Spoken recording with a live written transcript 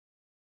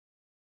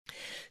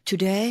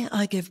Today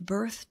I give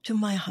birth to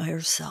my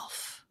higher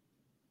self.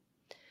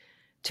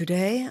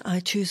 Today I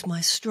choose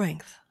my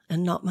strength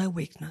and not my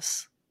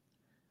weakness,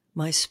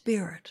 my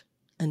spirit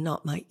and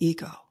not my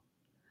ego,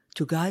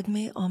 to guide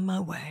me on my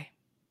way.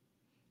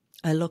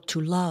 I look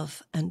to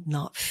love and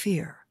not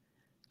fear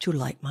to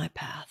light my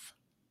path.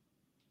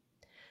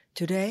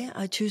 Today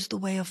I choose the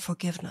way of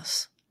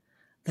forgiveness,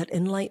 that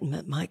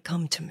enlightenment might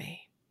come to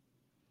me.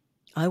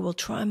 I will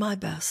try my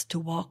best to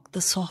walk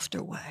the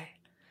softer way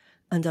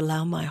and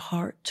allow my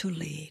heart to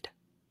lead.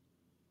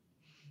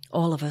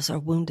 All of us are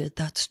wounded,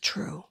 that's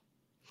true,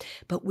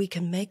 but we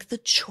can make the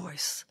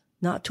choice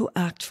not to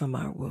act from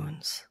our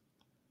wounds.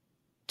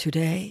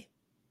 Today,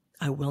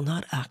 I will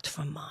not act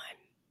from mine.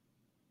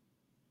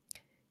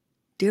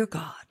 Dear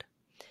God,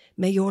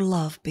 may your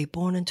love be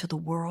born into the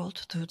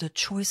world through the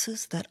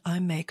choices that I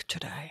make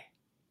today.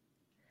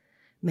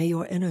 May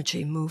your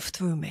energy move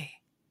through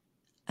me,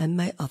 and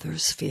may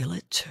others feel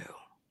it too.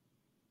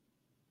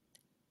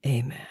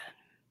 Amen.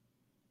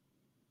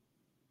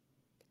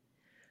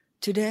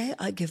 Today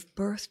I give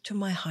birth to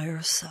my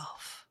higher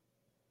self.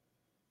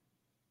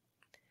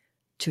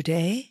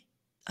 Today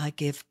I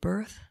give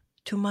birth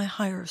to my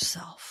higher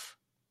self.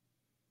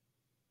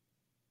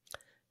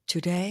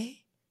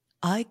 Today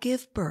I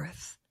give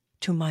birth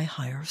to my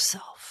higher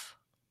self.